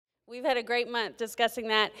We've had a great month discussing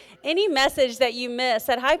that. Any message that you miss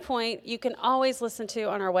at High Point, you can always listen to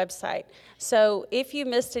on our website. So if you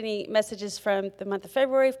missed any messages from the month of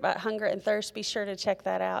February about hunger and thirst, be sure to check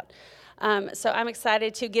that out. So I'm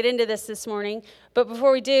excited to get into this morning. But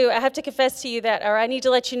before we do, I have to confess to you that, or I need to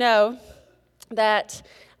let you know that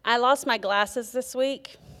I lost my glasses this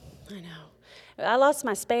week. I know. I lost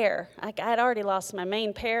my spare. I had already lost my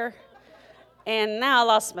main pair, and now I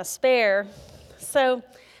lost my spare. So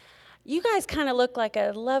you guys kind of look like a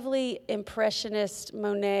lovely impressionist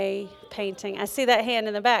Monet painting. I see that hand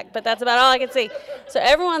in the back, but that's about all I can see. So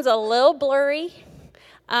everyone's a little blurry.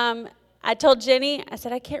 I told Jenny, I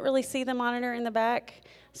said, I can't really see the monitor in the back.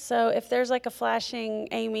 So if there's like a flashing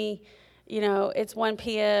Amy, it's 1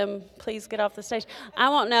 p.m., please get off the stage. I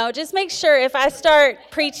won't know. Just make sure if I start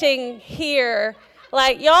preaching here,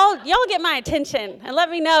 like y'all get my attention and let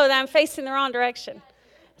me know that I'm facing the wrong direction.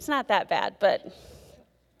 It's not that bad, but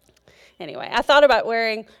anyway, I thought about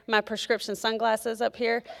wearing my prescription sunglasses up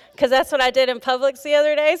here because that's what I did in Publix the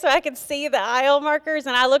other day, so I could see the aisle markers,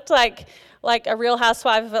 and I looked like a Real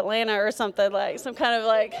Housewife of Atlanta or something, like some kind of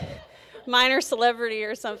like minor celebrity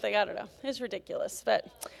or something. I don't know. It's ridiculous, but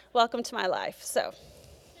welcome to my life. So,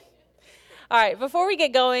 all right, before we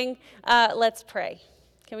get going, let's pray.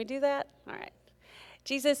 Can we do that? All right.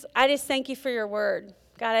 Jesus, I just thank you for your word.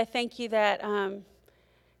 God, I thank you that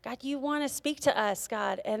God, you want to speak to us,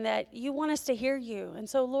 God, and that you want us to hear you. And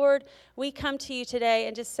so, Lord, we come to you today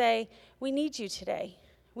and just say, we need you today.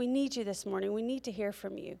 We need you this morning. We need to hear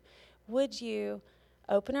from you. Would you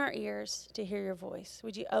open our ears to hear your voice?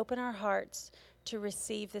 Would you open our hearts to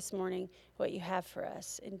receive this morning what you have for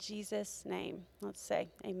us? In Jesus' name, let's say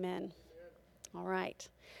amen. All right.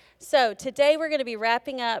 So today we're going to be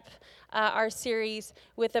wrapping up our series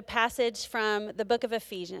with a passage from the book of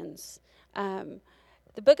Ephesians.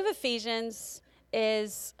 The book of Ephesians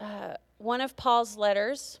is one of Paul's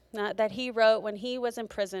letters that he wrote when he was in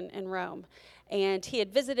prison in Rome. And he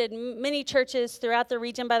had visited many churches throughout the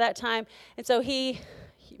region by that time. And so he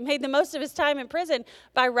made the most of his time in prison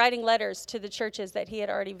by writing letters to the churches that he had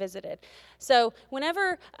already visited. So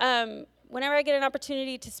whenever I get an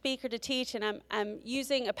opportunity to speak or to teach and I'm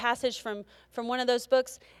using a passage from one of those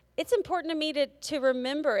books, it's important to me to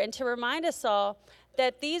remember and to remind us all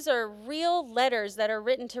that these are real letters that are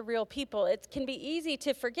written to real people. It can be easy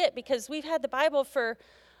to forget because we've had the Bible for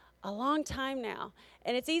a long time now.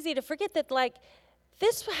 And it's easy to forget that, like,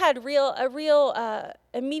 this had a real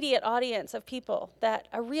immediate audience of people that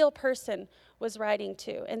a real person was writing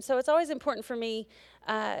to. And so it's always important for me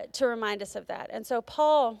to remind us of that. And so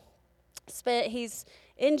Paul he's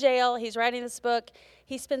in jail, he's writing this book.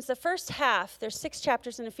 He spends the first half, there's 6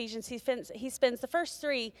 chapters in Ephesians, he spends the first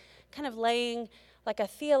 3 kind of laying like a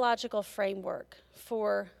theological framework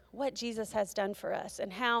for what Jesus has done for us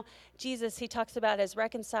and how Jesus, he talks about, has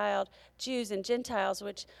reconciled Jews and Gentiles,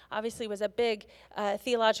 which obviously was a big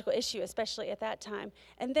theological issue, especially at that time.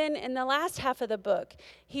 And then in the last half of the book,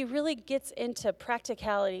 he really gets into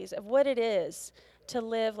practicalities of what it is to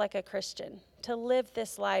live like a Christian, to live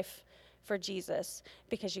this life for Jesus,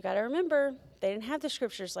 because you got to remember, they didn't have the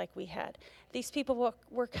scriptures like we had. These people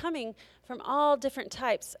were coming from all different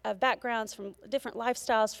types of backgrounds, from different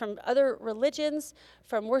lifestyles, from other religions,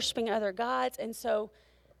 from worshiping other gods, and so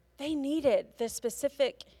they needed the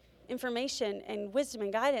specific information and wisdom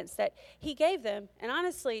and guidance that he gave them, and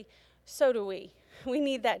honestly, so do we. We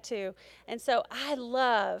need that too. And so I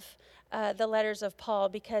love the letters of Paul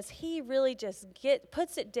because he really just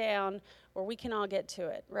puts it down where we can all get to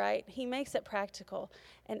it, right? He makes it practical.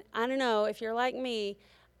 And I don't know, if you're like me,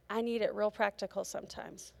 I need it real practical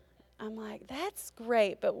sometimes. I'm like, that's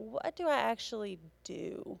great, but what do I actually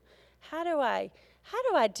do? How do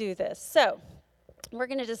I do this? So we're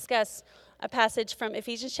going to discuss a passage from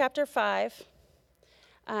Ephesians chapter 5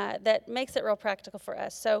 that makes it real practical for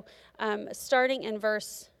us. So starting in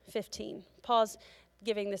verse 15, Paul's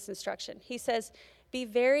giving this instruction. He says, "Be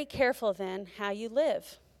very careful then how you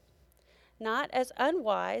live, not as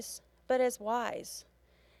unwise, but as wise,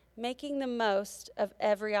 making the most of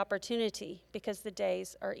every opportunity, because the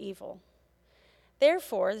days are evil.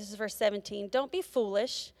 Therefore," this is verse 17, "don't be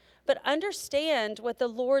foolish, but understand what the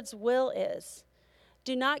Lord's will is.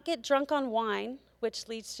 Do not get drunk on wine, which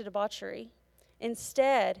leads to debauchery.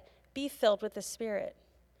 Instead, be filled with the Spirit,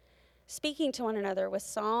 speaking to one another with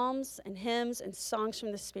psalms and hymns and songs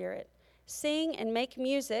from the Spirit. Sing and make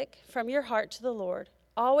music from your heart to the Lord,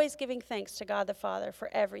 always giving thanks to God the Father for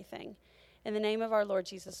everything, in the name of our Lord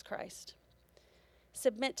Jesus Christ.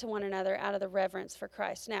 Submit to one another out of the reverence for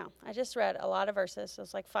Christ." Now, I just read a lot of verses.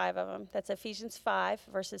 There's like 5 of them. That's Ephesians 5,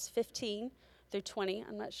 verses 15 through 20.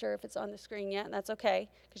 I'm not sure if it's on the screen yet, and that's okay,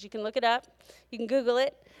 because you can look it up. You can Google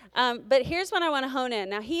it. But here's what I want to hone in.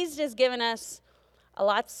 Now, he's just given us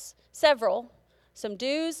some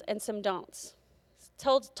do's and some don'ts.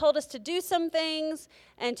 Told us to do some things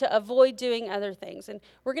and to avoid doing other things. And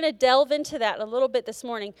we're going to delve into that a little bit this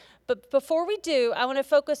morning. But before we do, I want to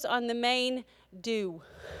focus on the main do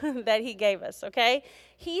that he gave us, okay?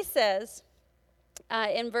 He says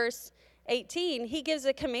in verse 18, he gives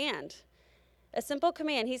a command, a simple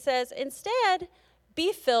command. He says, instead,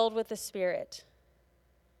 be filled with the Spirit.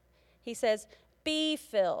 He says, be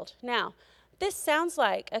filled. Now, this sounds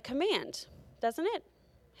like a command, doesn't it?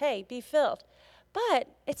 Hey, be filled. But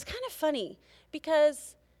it's kind of funny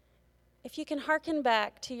because if you can hearken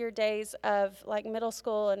back to your days of like middle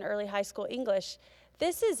school and early high school English,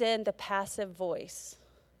 this is in the passive voice.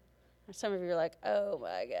 Some of you are like, oh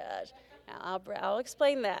my gosh. I'll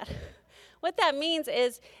explain that. What that means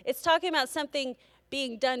is it's talking about something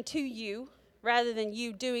being done to you rather than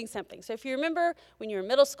you doing something. So if you remember when you were in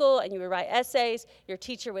middle school and you would write essays, your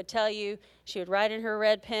teacher would tell you, she would write in her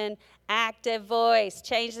red pen, active voice,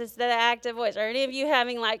 change this to the active voice. Are any of you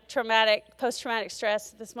having like post-traumatic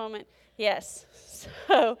stress at this moment? Yes.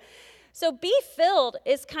 So be filled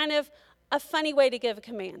is kind of a funny way to give a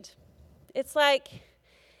command. It's like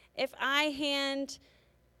if I hand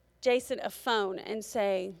Jason a phone and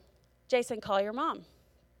say, Jason, call your mom.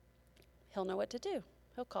 He'll know what to do.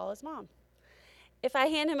 He'll call his mom. If I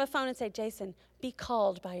hand him a phone and say, Jason, be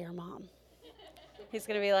called by your mom, he's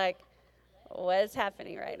going to be like, what is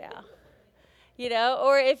happening right now? You know,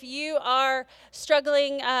 or if you are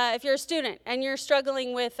struggling, if you're a student and you're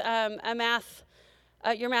struggling with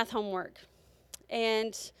your math homework,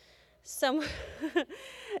 and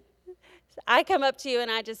I come up to you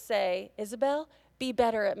and I just say, Isabel, be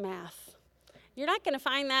better at math. You're not going to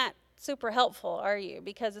find that super helpful, are you?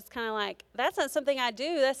 Because it's kind of like, that's not something I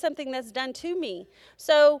do. That's something that's done to me.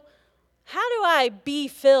 So how do I be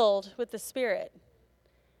filled with the Spirit?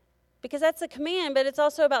 Because that's a command, but it's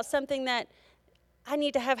also about something that I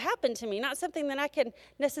need to have happen to me, not something that I can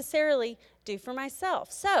necessarily do for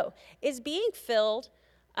myself. So is being filled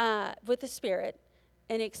with the Spirit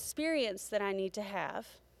an experience that I need to have?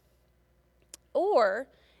 Or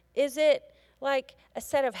is it like a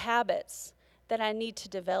set of habits that I need to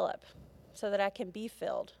develop so that I can be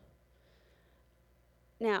filled?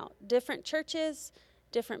 Now, different churches,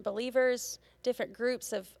 different believers, different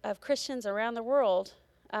groups of Christians around the world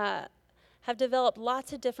have developed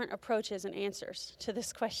lots of different approaches and answers to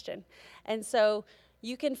this question. And so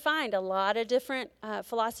you can find a lot of different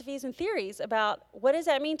philosophies and theories about what does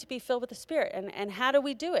that mean to be filled with the Spirit and how do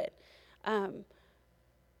we do it.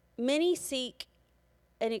 Many seek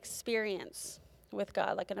an experience with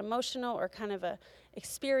God, like an emotional or kind of a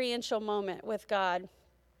experiential moment with God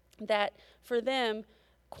that for them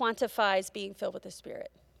quantifies being filled with the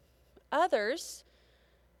Spirit. Others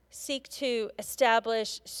seek to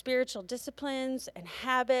establish spiritual disciplines and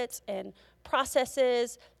habits and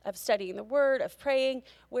processes of studying the Word, of praying,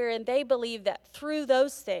 wherein they believe that through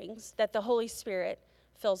those things that the Holy Spirit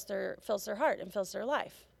fills their heart and fills their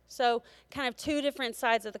life. So kind of two different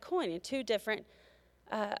sides of the coin and two different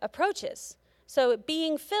approaches. So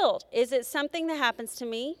being filled, is it something that happens to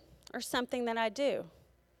me or something that I do?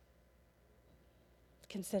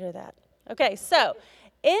 Consider that. Okay, so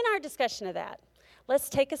in our discussion of that, let's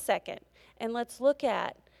take a second and let's look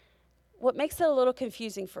at what makes it a little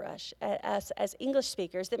confusing for us as English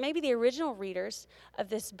speakers, that maybe the original readers of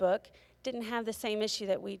this book didn't have the same issue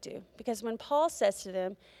that we do. Because when Paul says to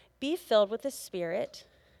them, be filled with the Spirit,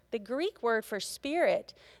 the Greek word for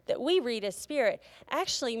spirit that we read as spirit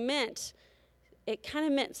actually meant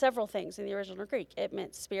several things in the original Greek. It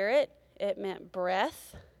meant spirit, it meant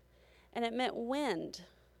breath, and it meant wind,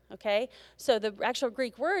 okay? So the actual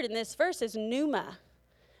Greek word in this verse is pneuma.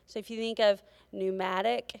 So if you think of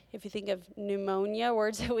pneumatic, if you think of pneumonia,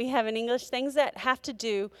 words that we have in English, things that have to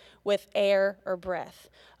do with air or breath,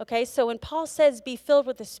 okay? So when Paul says be filled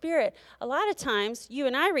with the Spirit, a lot of times you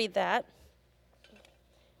and I read that,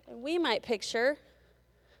 and we might picture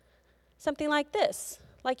something like this.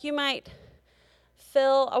 Like you might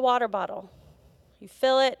fill a water bottle. You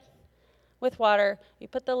fill it with water, you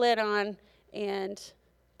put the lid on, and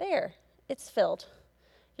there, it's filled.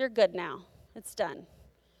 You're good now. It's done.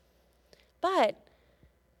 But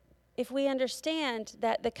if we understand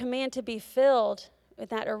that the command to be filled with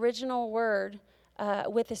that original word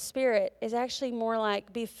with the Spirit is actually more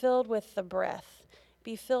like be filled with the breath,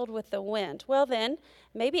 be filled with the wind. Well then,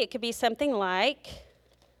 maybe it could be something like,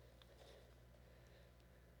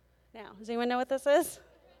 now, does anyone know what this is?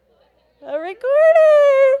 A recorder.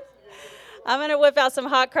 I'm going to whip out some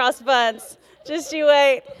hot cross buns Just you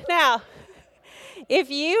wait. Now, if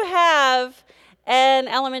you have an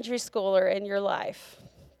elementary schooler in your life,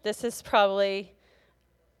 this is probably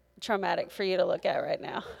traumatic for you to look at right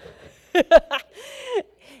now.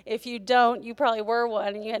 If you don't, you probably were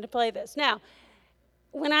one and you had to play this. Now,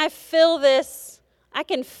 when I fill this, I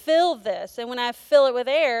can fill this, and when I fill it with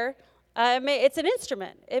air, it's an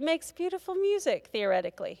instrument. It makes beautiful music,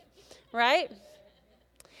 theoretically, right?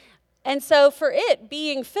 And so for it,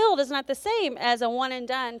 being filled is not the same as a one and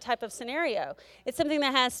done type of scenario. It's something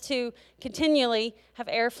that has to continually have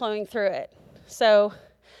air flowing through it. So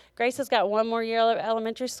Grace has got one more year of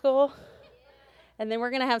elementary school, and then we're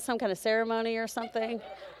going to have some kind of ceremony or something.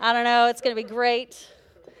 I don't know. It's going to be great.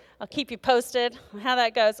 I'll keep you posted on how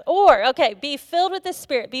that goes. Or, okay, be filled with the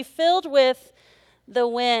Spirit. Be filled with the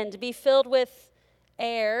wind. Be filled with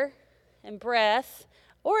air and breath.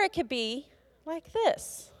 Or it could be like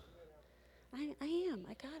this. I am.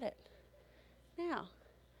 I got it. Now,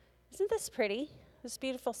 isn't this pretty? This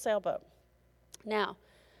beautiful sailboat. Now,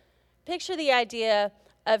 picture the idea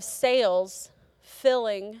of sails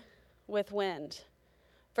filling with wind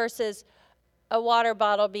versus a water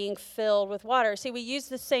bottle being filled with water. See, we use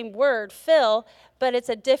the same word, fill, but it's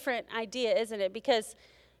a different idea, isn't it? Because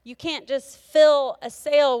you can't just fill a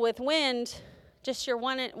sail with wind just your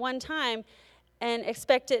one time and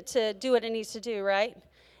expect it to do what it needs to do, right?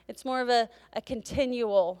 It's more of a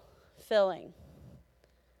continual filling.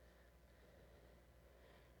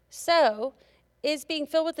 So, is being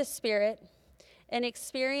filled with the Spirit an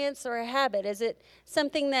experience or a habit? Is it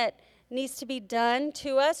something that needs to be done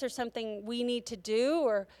to us or something we need to do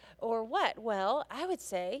or what? Well, I would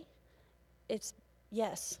say it's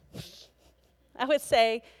yes. I would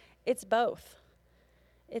say it's both.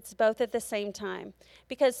 It's both at the same time.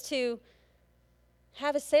 Because to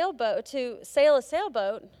have a sailboat, to sail a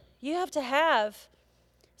sailboat, you have to have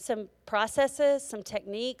some processes, some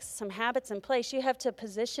techniques, some habits in place. You have to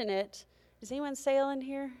position it. Does anyone sail in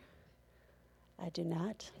here? I do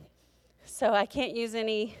not. So I can't use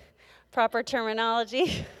any proper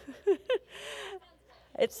terminology.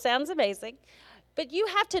 It sounds amazing. But you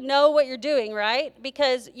have to know what you're doing, right?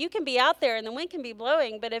 Because you can be out there and the wind can be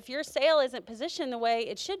blowing, but if your sail isn't positioned the way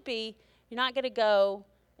it should be, you're not going to go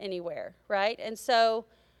anywhere, right? And so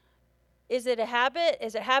is it a habit?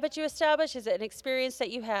 Is it a habit you establish? Is it an experience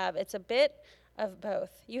that you have? It's a bit of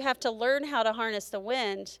both. You have to learn how to harness the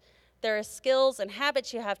wind. There are skills and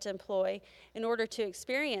habits you have to employ in order to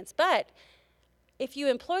experience. But if you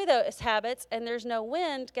employ those habits and there's no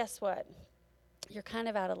wind, guess what? You're kind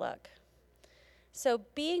of out of luck. So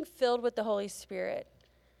being filled with the Holy Spirit,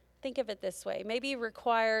 think of it this way. Maybe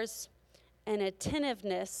requires an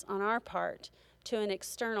attentiveness on our part to an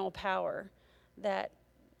external power that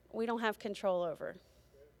we don't have control over.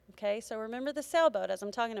 Okay, so remember the sailboat as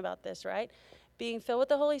I'm talking about this, right? Being filled with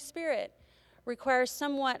the Holy Spirit requires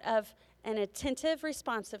somewhat of an attentive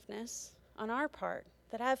responsiveness on our part,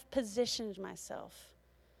 that I've positioned myself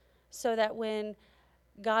so that when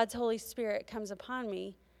God's Holy Spirit comes upon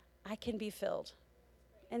me, I can be filled.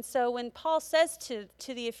 And so when Paul says to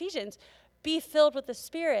the Ephesians, be filled with the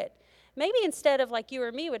Spirit, maybe instead of like you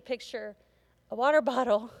or me would picture a water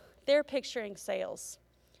bottle, they're picturing sails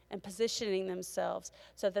and positioning themselves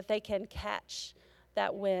so that they can catch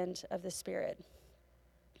that wind of the Spirit.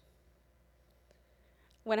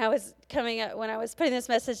 When I was putting this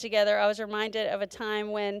message together, I was reminded of a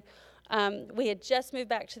time when we had just moved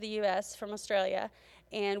back to the U.S. from Australia,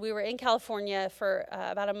 and we were in California for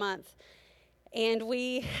about a month. And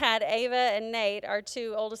we had Ava and Nate, our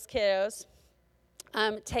two oldest kiddos,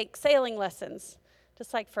 take sailing lessons,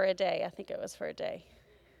 just like for a day. I think it was for a day.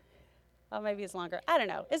 Oh, maybe it's longer. I don't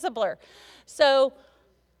know. It's a blur. So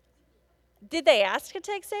did they ask to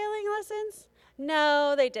take sailing lessons?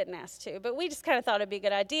 No, they didn't ask to, but we just kind of thought it'd be a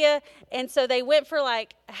good idea. And so they went for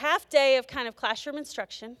like a half day of kind of classroom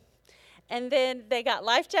instruction. And then they got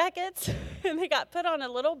life jackets and they got put on a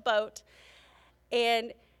little boat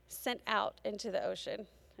and sent out into the ocean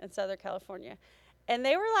in Southern California. And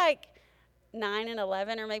they were like 9 and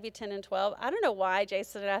 11 or maybe 10 and 12. I don't know why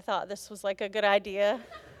Jason and I thought this was like a good idea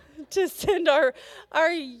to send our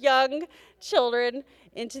young children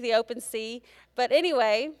into the open sea. But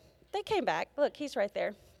anyway, they came back. Look, he's right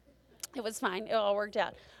there. It was fine. It all worked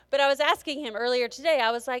out. But I was asking him earlier today,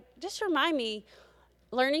 I was like, just remind me,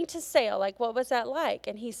 learning to sail, like what was that like?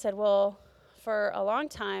 And he said, well, for a long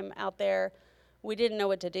time out there, we didn't know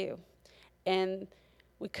what to do. And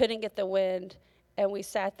we couldn't get the wind. And we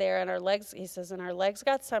sat there and our legs, he says, and our legs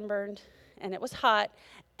got sunburned and it was hot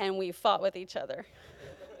and we fought with each other.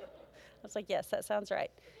 I was like, yes, that sounds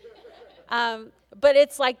right. But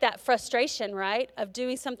it's like that frustration, right, of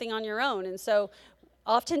doing something on your own. And so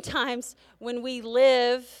oftentimes when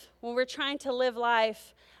we're trying to live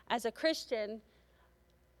life as a Christian,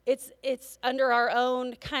 it's under our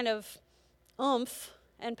own kind of oomph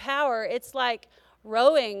and power. It's like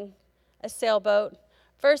rowing a sailboat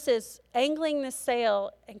versus angling the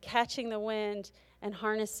sail and catching the wind and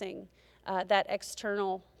harnessing that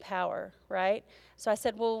external power, right? So I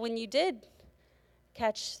said, well, when you did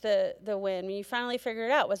catch the wind, when you finally figured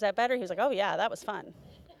it out, was that better? He was like, oh, yeah, that was fun.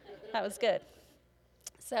 That was good.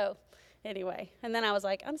 So anyway, and then I was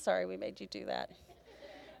like, I'm sorry we made you do that.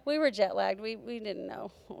 We were jet lagged. We didn't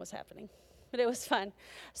know what was happening, but it was fun.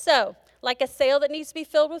 So like a sail that needs to be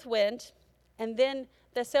filled with wind, and then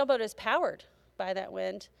the sailboat is powered by that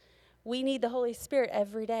wind, we need the Holy Spirit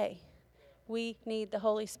every day. We need the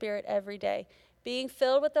Holy Spirit every day. Being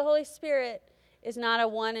filled with the Holy Spirit is not a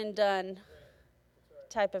one and done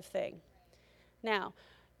type of thing. Now,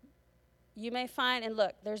 you may find, and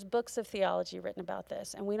look, there's books of theology written about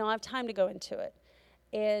this, and we don't have time to go into it.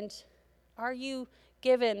 And are you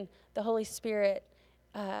given the Holy Spirit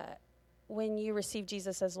when you receive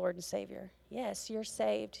Jesus as Lord and Savior? Yes, you're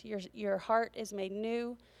saved. Your heart is made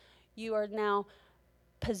new. You are now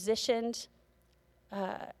positioned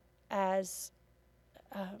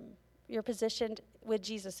you're positioned with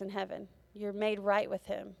Jesus in heaven. You're made right with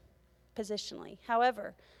him positionally.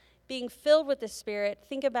 However, being filled with the Spirit,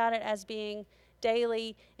 think about it as being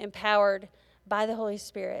daily empowered by the Holy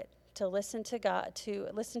Spirit to listen to God, to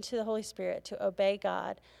listen to the Holy Spirit, to obey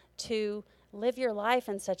God, to live your life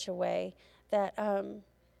in such a way that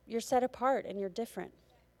you're set apart and you're different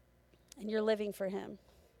and you're living for him.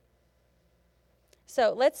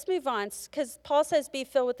 So let's move on, because Paul says be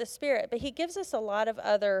filled with the Spirit, but he gives us a lot of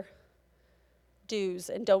other do's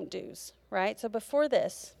and don't do's, right? So before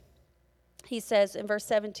this, he says in verse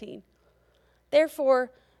 17,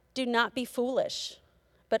 therefore do not be foolish,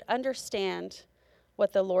 but understand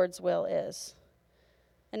what the Lord's will is.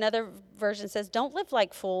 Another version says, don't live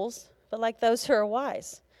like fools, but like those who are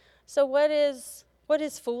wise. So what is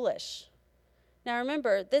foolish? Now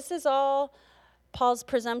remember, this is all Paul's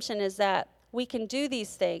presumption, is that we can do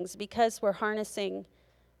these things because we're harnessing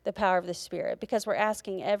the power of the Spirit, because we're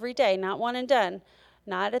asking every day, not one and done,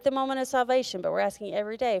 not at the moment of salvation, but we're asking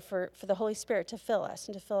every day for the Holy Spirit to fill us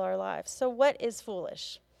and to fill our lives. So what is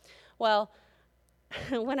foolish? Well,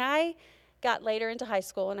 when I got later into high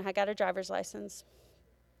school and I got a driver's license,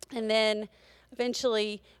 and then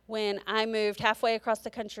eventually when I moved halfway across the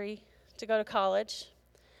country to go to college,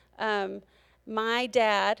 my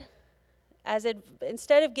dad,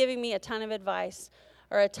 instead of giving me a ton of advice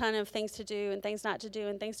or a ton of things to do and things not to do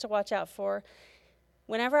and things to watch out for,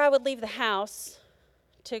 whenever I would leave the house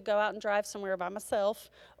to go out and drive somewhere by myself,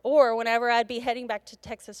 or whenever I'd be heading back to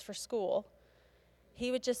Texas for school,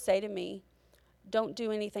 he would just say to me, don't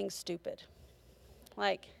do anything stupid.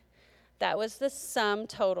 Like, that was the sum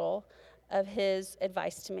total of his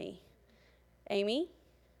advice to me. Amy,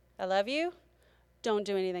 I love you. Don't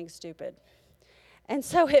do anything stupid. And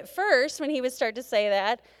so at first, when he would start to say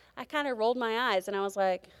that, I kind of rolled my eyes and I was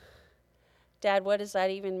like, Dad, what does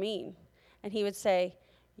that even mean? And he would say,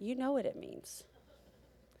 you know what it means.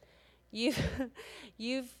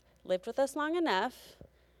 You've lived with us long enough.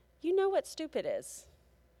 You know what stupid is.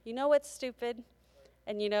 You know what's stupid,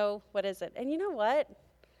 and you know what isn't. And you know what?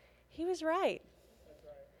 He was right.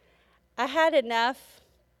 I had enough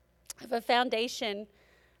of a foundation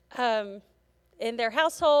in their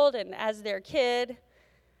household and as their kid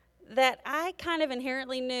that I kind of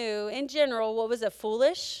inherently knew, in general, what was a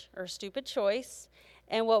foolish or stupid choice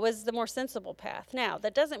and what was the more sensible path. Now,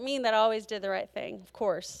 that doesn't mean that I always did the right thing, of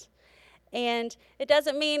course. And it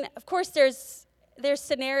doesn't mean, of course, there's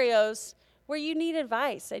scenarios where you need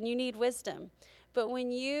advice and you need wisdom. But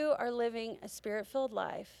when you are living a Spirit-filled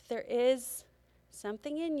life, there is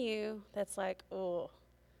something in you that's like, oh,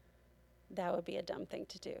 that would be a dumb thing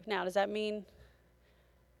to do. Now, does that mean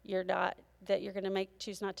you're going to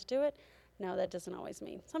choose not to do it? No, that doesn't always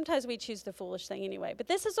mean. Sometimes we choose the foolish thing anyway. But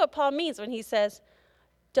this is what Paul means when he says,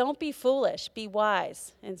 don't be foolish, be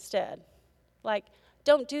wise instead. Like,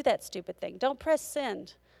 don't do that stupid thing. Don't press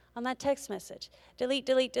send on that text message. Delete,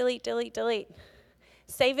 delete, delete, delete, delete.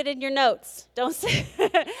 Save it in your notes. Don't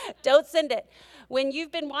send it. When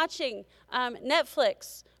you've been watching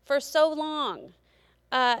Netflix for so long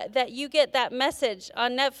that you get that message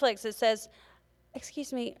on Netflix that says,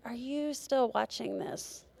 excuse me, are you still watching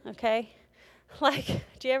this? Okay? Like,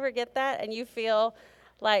 do you ever get that and you feel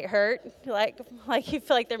like hurt? Like you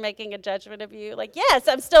feel like they're making a judgment of you? Like, yes,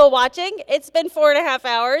 I'm still watching. It's been 4.5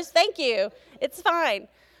 hours. Thank you. It's fine.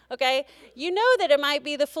 Okay? You know that it might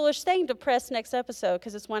be the foolish thing to press next episode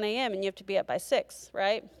because it's 1 a.m. and you have to be up by 6,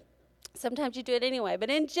 right? Sometimes you do it anyway. But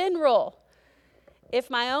in general, if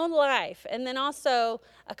my own life and then also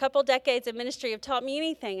a couple decades of ministry have taught me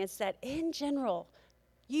anything, it's that in general,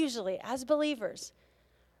 usually as believers,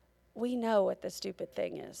 we know what the stupid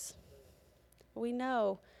thing is. We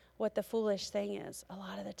know what the foolish thing is a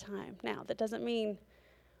lot of the time. Now, that doesn't mean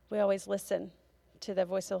we always listen to the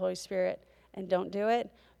voice of the Holy Spirit and don't do it.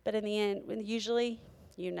 But in the end, usually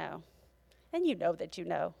you know. And you know that you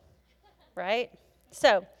know, right?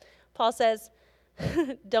 So, Paul says,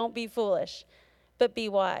 don't be foolish, but be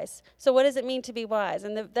wise. So what does it mean to be wise?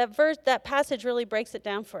 And that passage really breaks it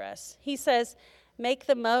down for us. He says, make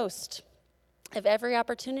the most of every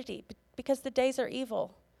opportunity because the days are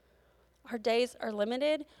evil. Our days are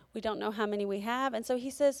limited. We don't know how many we have. And so he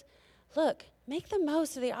says, look, make the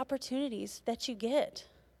most of the opportunities that you get.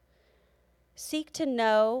 Seek to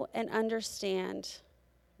know and understand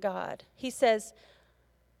God. He says,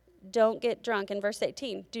 don't get drunk. In verse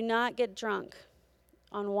 18, do not get drunk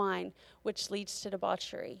on wine, which leads to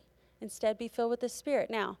debauchery. Instead, be filled with the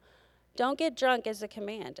Spirit. Now, don't get drunk is a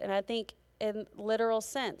command. And I think in literal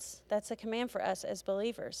sense, that's a command for us as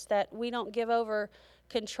believers, that we don't give over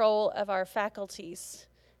control of our faculties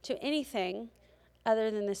to anything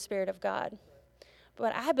other than the Spirit of God.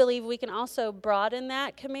 But I believe we can also broaden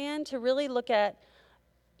that command to really look at,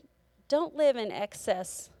 don't live in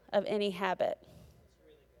excess of any habit.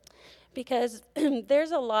 Because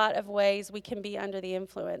there's a lot of ways we can be under the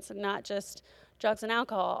influence, and not just drugs and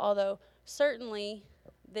alcohol, although certainly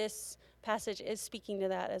this passage is speaking to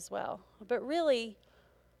that as well. But really,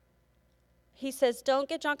 he says, don't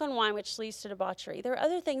get drunk on wine, which leads to debauchery. There are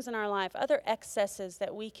other things in our life, other excesses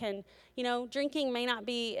that we can, drinking may not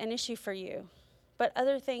be an issue for you, but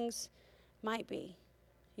other things might be,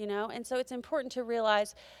 And so it's important to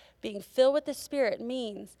realize being filled with the Spirit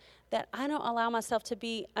means that I don't allow myself to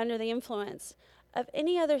be under the influence of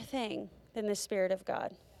any other thing than the Spirit of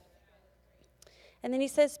God. And then he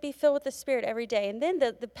says, be filled with the Spirit every day. And then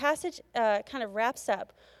the passage kind of wraps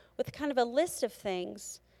up with kind of a list of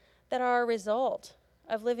things that are a result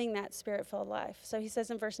of living that Spirit-filled life. So he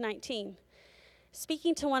says in verse 19,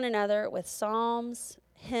 speaking to one another with psalms,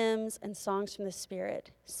 hymns, and songs from the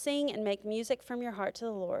Spirit, sing and make music from your heart to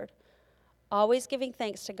the Lord, always giving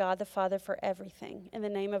thanks to God the Father for everything in the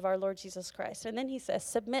name of our Lord Jesus Christ. And then he says,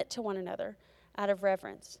 submit to one another out of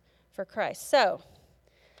reverence for Christ. So,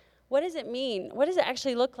 what does it mean? What does it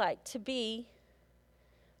actually look like to be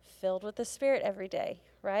filled with the Spirit every day,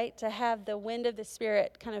 right? To have the wind of the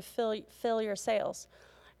Spirit kind of fill your sails.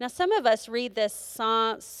 Now, some of us read this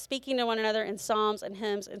song, speaking to one another in psalms and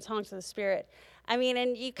hymns and songs of the Spirit.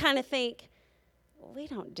 And you kind of think, we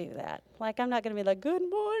don't do that. I'm not going to be like, good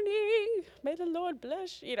morning, may the Lord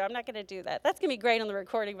bless you. I'm not going to do that. That's going to be great on the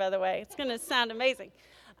recording, by the way. It's going to sound amazing.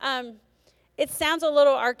 It sounds a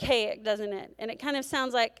little archaic, doesn't it? And it kind of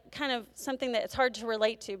sounds like kind of something that it's hard to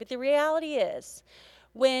relate to. But the reality is,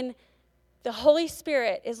 when the Holy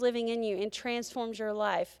Spirit is living in you and transforms your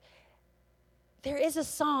life, there is a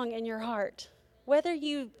song in your heart. Whether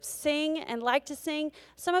you sing and like to sing,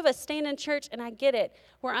 some of us stand in church, and I get it.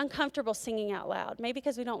 We're uncomfortable singing out loud. Maybe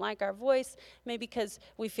because we don't like our voice. Maybe because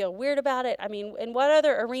we feel weird about it. In what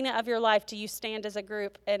other arena of your life do you stand as a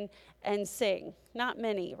group and sing? Not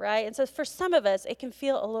many, right? And so for some of us, it can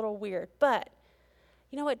feel a little weird. But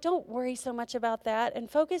you know what? Don't worry so much about that, and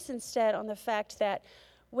focus instead on the fact that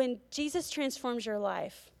when Jesus transforms your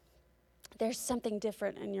life, there's something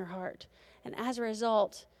different in your heart. And as a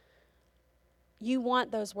result, you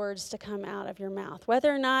want those words to come out of your mouth.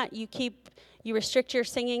 Whether or not you restrict your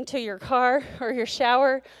singing to your car or your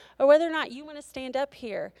shower, or whether or not you want to stand up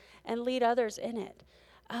here and lead others in it.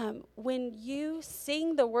 When you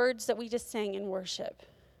sing the words that we just sang in worship,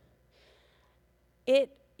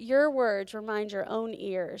 your words remind your own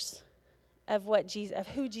ears of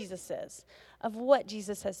who Jesus is, of what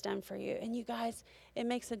Jesus has done for you. And you guys, it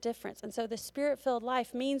makes a difference. And so the Spirit-filled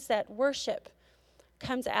life means that worship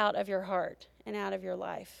comes out of your heart and out of your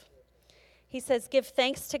life. He says, give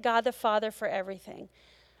thanks to God the Father for everything.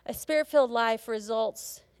 A Spirit-filled life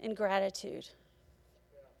results in gratitude.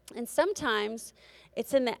 And sometimes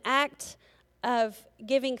it's in the act of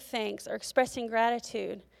giving thanks or expressing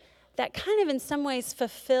gratitude that kind of in some ways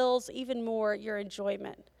fulfills even more your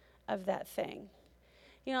enjoyment of that thing.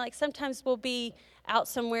 Sometimes we'll be out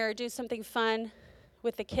somewhere or do something fun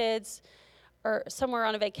with the kids or somewhere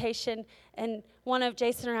on a vacation, and one of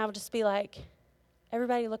Jason and I will just be like,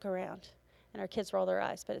 everybody look around. And our kids roll their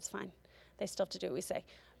eyes, but it's fine. They still have to do what we say.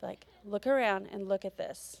 Look around and look at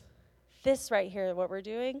this. This right here, what we're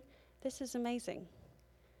doing, this is amazing.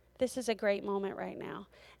 this is a great moment right now.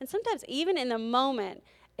 And sometimes even in the moment,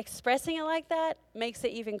 expressing it like that makes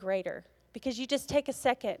it even greater because you just take a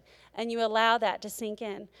second and you allow that to sink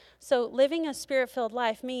in. So living a Spirit-filled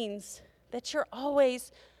life means that you're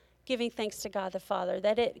always giving thanks to God the Father,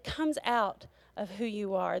 that it comes out of who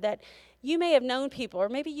you are, that you may have known people, or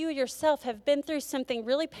maybe you yourself have been through something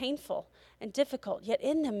really painful and difficult, yet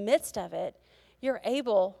in the midst of it, you're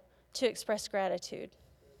able to express gratitude.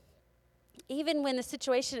 Even when the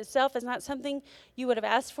situation itself is not something you would have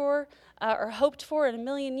asked for or hoped for in a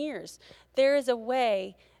million years, there is a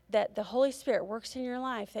way that the Holy Spirit works in your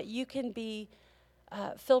life that you can be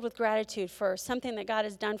filled with gratitude for something that God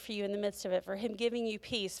has done for you in the midst of it, for Him giving you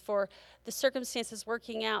peace, for the circumstances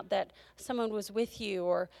working out that someone was with you,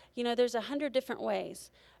 or, there's 100 different ways.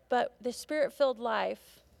 But the Spirit-filled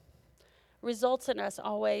life results in us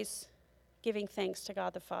always giving thanks to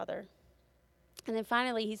God the Father. And then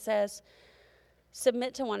finally, he says,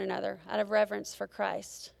 submit to one another out of reverence for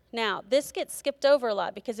Christ. Now, this gets skipped over a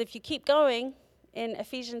lot because if you keep going in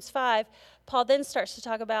Ephesians 5, Paul then starts to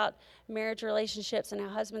talk about marriage relationships and how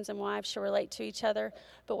husbands and wives should relate to each other.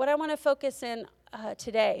 But what I want to focus in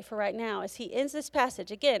today for right now is he ends this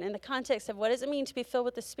passage, again, in the context of what does it mean to be filled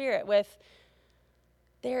with the Spirit, with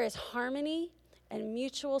there is harmony and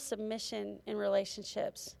mutual submission in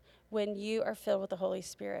relationships when you are filled with the Holy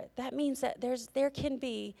Spirit. That means that there can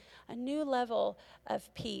be a new level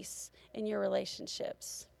of peace in your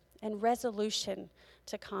relationships and resolution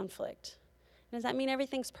to conflict. Does that mean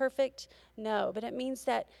everything's perfect? No, but it means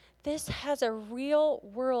that this has a real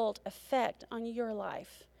world effect on your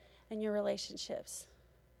life and your relationships.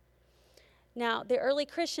 Now, the early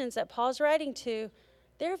Christians that Paul's writing to,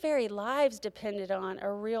 their very lives depended on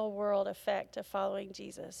a real world effect of following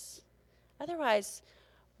Jesus. Otherwise,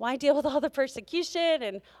 why deal with all the persecution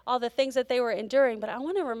and all the things that they were enduring? But I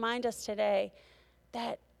want to remind us today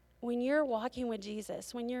that when you're walking with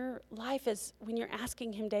Jesus, when you're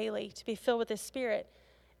asking Him daily to be filled with His Spirit,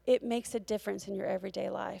 it makes a difference in your everyday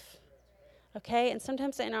life. Okay? And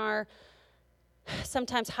sometimes in our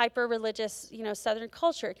hyper-religious, Southern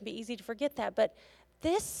culture, it can be easy to forget that. But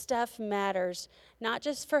this stuff matters, not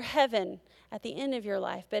just for heaven at the end of your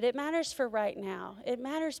life, but it matters for right now. It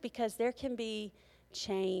matters because there can be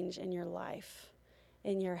change in your life,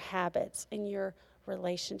 in your habits, in your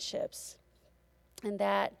relationships. And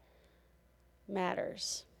that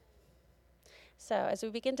matters. So as we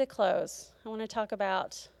begin to close, I want to talk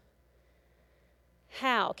about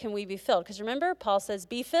how can we be filled? Because remember, Paul says,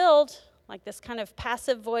 be filled, like this kind of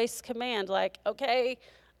passive voice command, like, okay,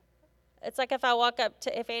 it's like if I walk up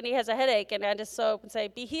to, if Andy has a headache and I just so and say,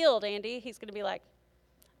 be healed, Andy, he's going to be like,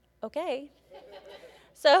 okay.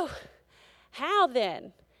 So how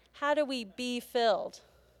then? How do we be filled?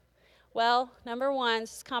 Well, number one,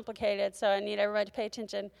 this is complicated, so I need everybody to pay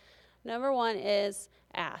attention. Number one is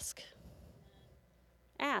ask.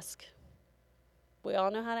 Ask. We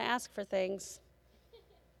all know how to ask for things.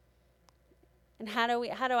 And how do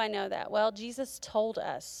I know that? Well, Jesus told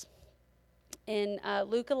us in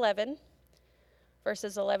Luke 11,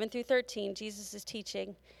 verses 11 through 13, Jesus is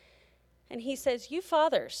teaching, and he says, you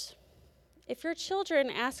fathers, if your children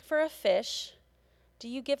ask for a fish, do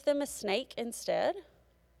you give them a snake instead?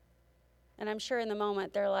 And I'm sure in the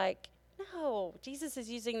moment they're like, no, Jesus is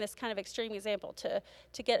using this kind of extreme example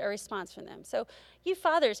to get a response from them. So you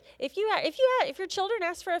fathers, if your children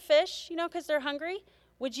ask for a fish, because they're hungry,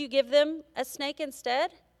 would you give them a snake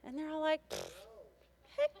instead? And they're all like,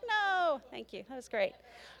 heck no. Thank you. That was great.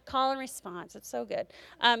 Call and response. It's so good.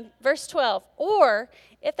 Verse 12. Or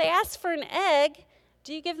if they ask for an egg,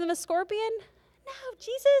 do you give them a scorpion? No,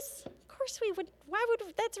 Jesus. Of course we would. Why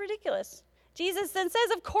would? That's ridiculous. Jesus then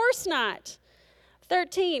says, of course not.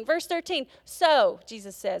 Verse 13. So,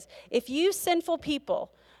 Jesus says, if you sinful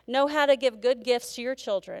people know how to give good gifts to your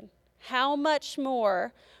children, how much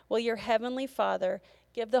more will your heavenly Father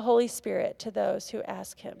give the Holy Spirit to those who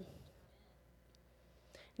ask Him?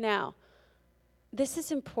 Now, this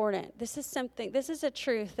is important. This is a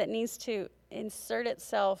truth that needs to insert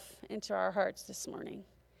itself into our hearts this morning.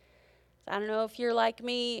 I don't know if you're like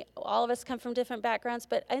me. All of us come from different backgrounds,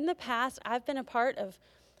 but in the past, I've been a part of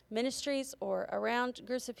ministries or around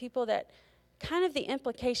groups of people that kind of the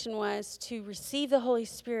implication was to receive the Holy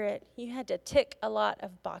Spirit, you had to tick a lot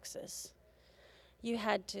of boxes. You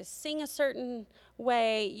had to sing a certain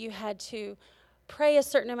way. You had to pray a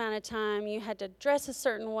certain amount of time. You had to dress a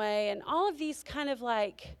certain way, and all of these kind of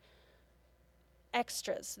like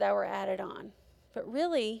extras that were added on. But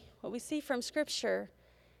really, what we see from Scripture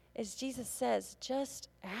is Jesus says, just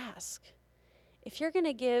ask. If you're going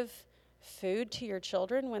to give food to your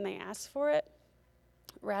children when they ask for it,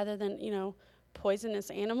 rather than, poisonous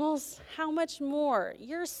animals, how much more?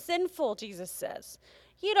 You're sinful, Jesus says.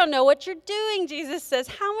 You don't know what you're doing, Jesus says.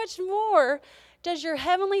 How much more does your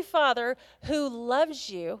heavenly Father who loves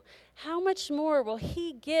you, how much more will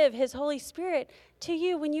he give his Holy Spirit to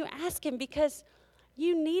you when you ask him? Because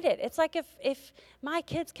you need it. It's like if my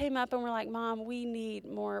kids came up and were like, Mom, we need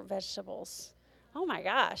more vegetables. Oh my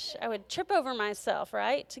gosh, I would trip over myself,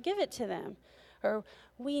 right, to give it to them. Or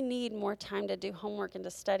we need more time to do homework and to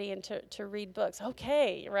study and to read books.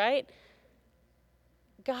 Okay, right?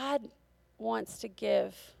 God wants to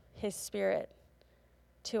give his Spirit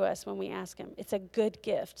to us when we ask him. It's a good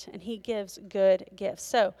gift, and he gives good gifts.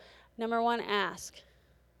 So, number 1, ask.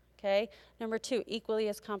 Okay? Number 2, equally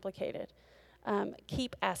as complicated.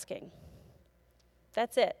 Keep asking.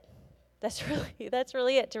 That's it. That's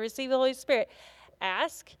really it. To receive the Holy Spirit,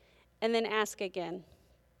 ask and then ask again.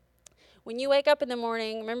 When you wake up in the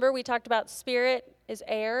morning, remember we talked about spirit is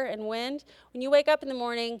air and wind. When you wake up in the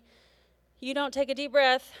morning, you don't take a deep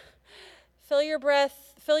breath, fill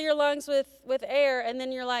your lungs with air, and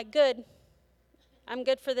then you're like, good, I'm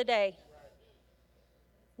good for the day.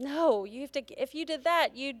 No, you have to. If you did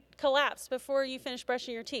that, you'd collapse before you finish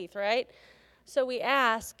brushing your teeth, right? So we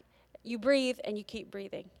ask, you breathe, and you keep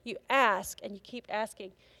breathing. You ask, and you keep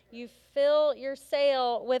asking. You fill your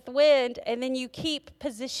sail with wind, and then you keep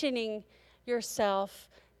positioning yourself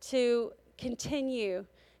to continue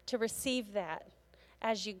to receive that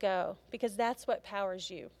as you go, because that's what powers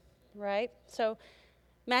you, right? So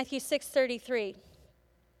Matthew 6:33,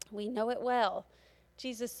 we know it well.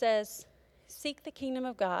 Jesus says, seek the kingdom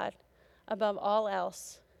of God above all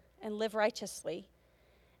else and live righteously,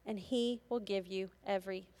 and he will give you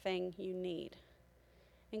everything you need,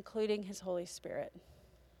 including his Holy Spirit.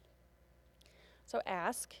 So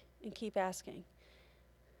ask and keep asking.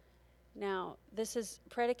 Now, this is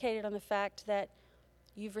predicated on the fact that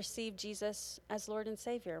you've received Jesus as Lord and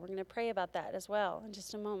Savior. We're going to pray about that as well in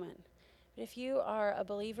just a moment. But if you are a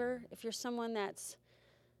believer, if you're someone that's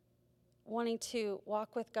wanting to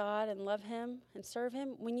walk with God and love him and serve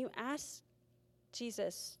him, when you ask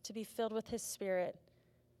Jesus to be filled with his Spirit,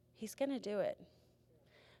 he's going to do it.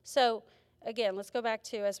 So, again, let's go back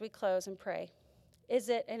to, as we close and pray, is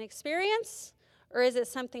it an experience or is it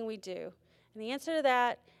something we do? And the answer to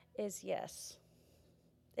that is yes.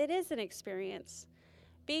 It is an experience.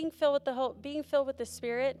 Being filled with the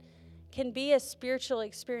Spirit can be a spiritual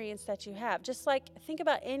experience that you have. Just like, think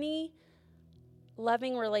about any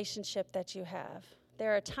loving relationship that you have.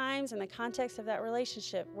 There are times in the context of that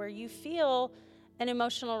relationship where you feel an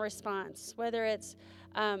emotional response, whether it's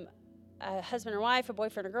a husband or wife, a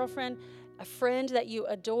boyfriend or girlfriend, a friend that you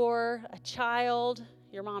adore, a child,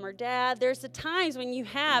 your mom or dad. There's the times when you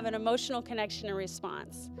have an emotional connection and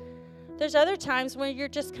response. There's other times when you're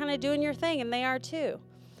just kind of doing your thing, and they are too.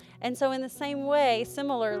 And so in the same way,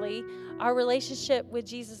 similarly, our relationship with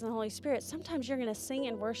Jesus and the Holy Spirit, sometimes you're going to sing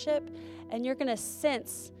and worship, and you're going to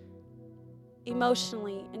sense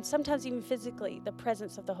emotionally and sometimes even physically the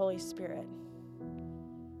presence of the Holy Spirit.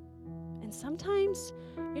 And sometimes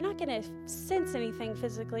you're not going to sense anything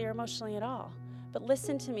physically or emotionally at all. But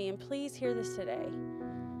listen to me, and please hear this today.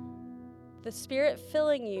 The Spirit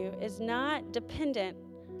filling you is not dependent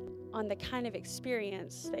on the kind of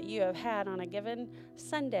experience that you have had on a given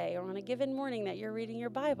Sunday or on a given morning that you're reading your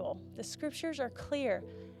Bible. The scriptures are clear.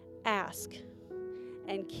 Ask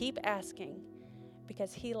and keep asking,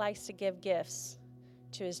 because he likes to give gifts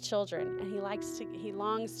to his children, and he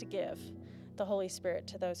longs to give the Holy Spirit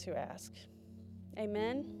to those who ask.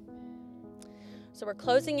 Amen. So we're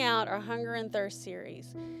closing out our Hunger and Thirst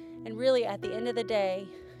series. And really, at the end of the day,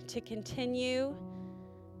 to continue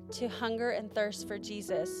to hunger and thirst for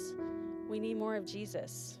Jesus, we need more of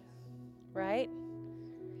Jesus, right?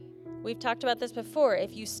 We've talked about this before.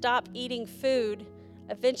 If you stop eating food,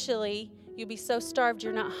 eventually you'll be so starved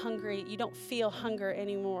you're not hungry. You don't feel hunger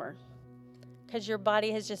anymore because your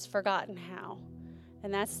body has just forgotten how.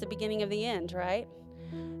 And that's the beginning of the end, right?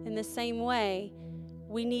 In the same way,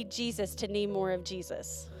 we need Jesus to need more of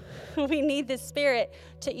Jesus. We need the Spirit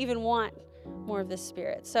to even want more of the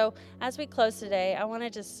Spirit. So as we close today, I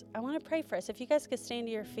want to pray for us. If you guys could stand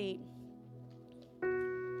to your feet.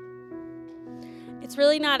 It's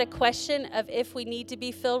really not a question of if we need to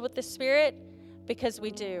be filled with the Spirit, because we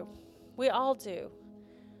do. We all do.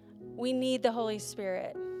 We need the Holy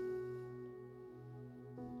Spirit.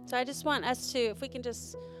 So I just want us to, if we can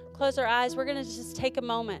just close our eyes, we're going to just take a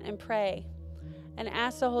moment and pray and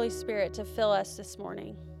ask the Holy Spirit to fill us this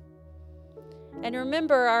morning. And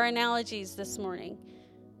remember our analogies this morning.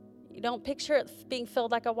 You don't picture it being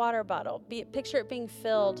filled like a water bottle. Picture it being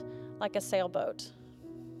filled like a sailboat.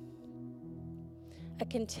 a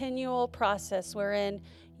continual process wherein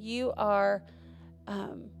you are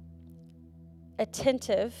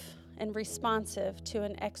attentive and responsive to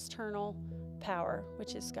an external power,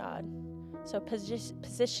 which is God. So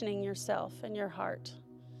positioning yourself and your heart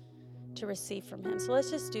to receive from him. So let's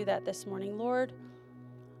just do that this morning. Lord,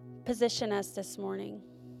 position us this morning.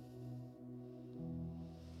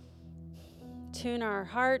 Tune our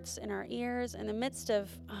hearts and our ears in the midst of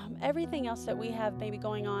everything else that we have maybe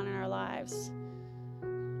going on in our lives.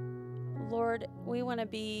 Lord, we want to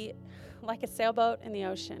be like a sailboat in the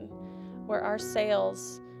ocean where our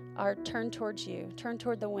sails are turned towards you, turned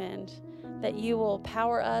toward the wind, that you will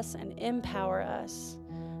power us and empower us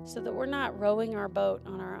so that we're not rowing our boat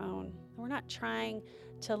on our own. We're not trying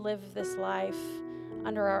to live this life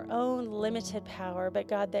under our own limited power, but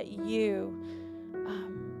God, that you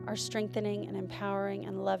are strengthening and empowering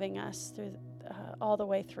and loving us through all the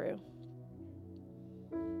way through.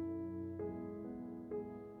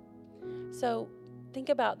 So think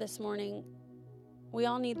about this morning. We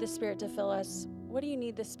all need the Spirit to fill us. What do you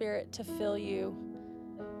need the Spirit to fill you,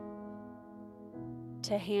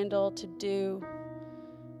 to handle, to do?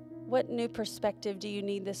 What new perspective do you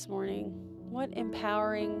need this morning? What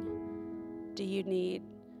empowering do you need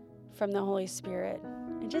from the Holy Spirit?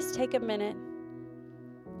 And just take a minute.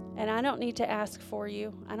 And I don't need to ask for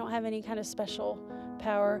you. I don't have any kind of special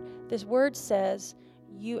power. This word says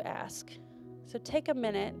you ask. So take a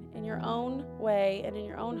minute in your own way and in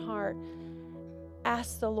your own heart.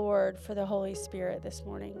 Ask the Lord for the Holy Spirit this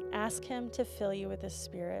morning. Ask him to fill you with his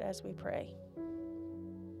Spirit as we pray.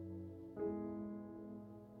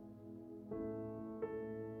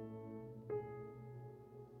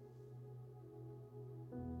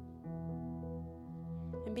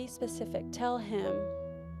 And be specific. Tell him,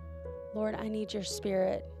 Lord, I need your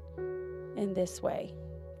Spirit in this way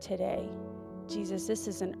today. Jesus, this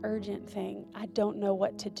is an urgent thing. I don't know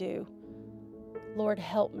what to do. Lord,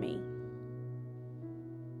 help me.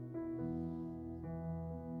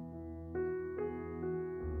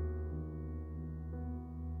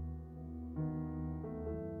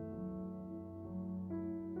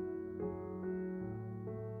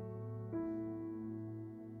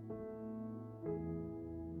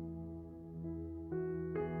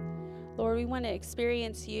 Lord, we want to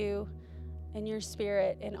experience you and your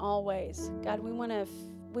Spirit in all ways. God, we want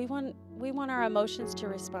our emotions to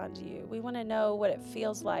respond to you. We want to know what it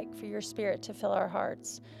feels like for your Spirit to fill our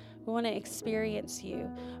hearts. We want to experience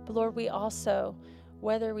you. But Lord, we also,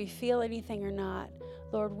 whether we feel anything or not,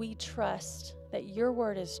 Lord, we trust that your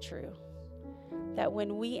word is true. That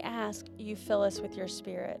when we ask, you fill us with your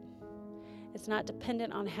Spirit. It's not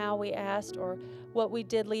dependent on how we asked or what we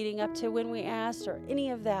did leading up to when we asked or any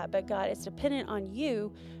of that. But God, it's dependent on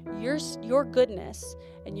you, your goodness,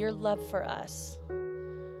 and your love for us.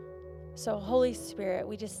 So Holy Spirit,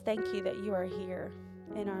 we just thank you that you are here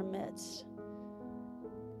in our midst.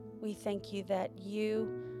 We thank you that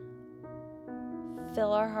you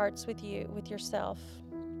fill our hearts with you, with yourself,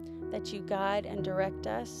 that you guide and direct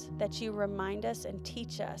us, that you remind us and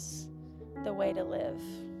teach us the way to live.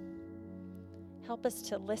 Help us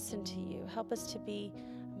to listen to you. Help us to be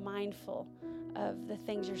mindful of the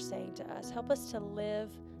things you're saying to us. Help us to live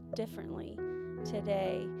differently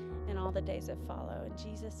today and all the days that follow. In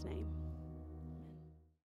Jesus' name.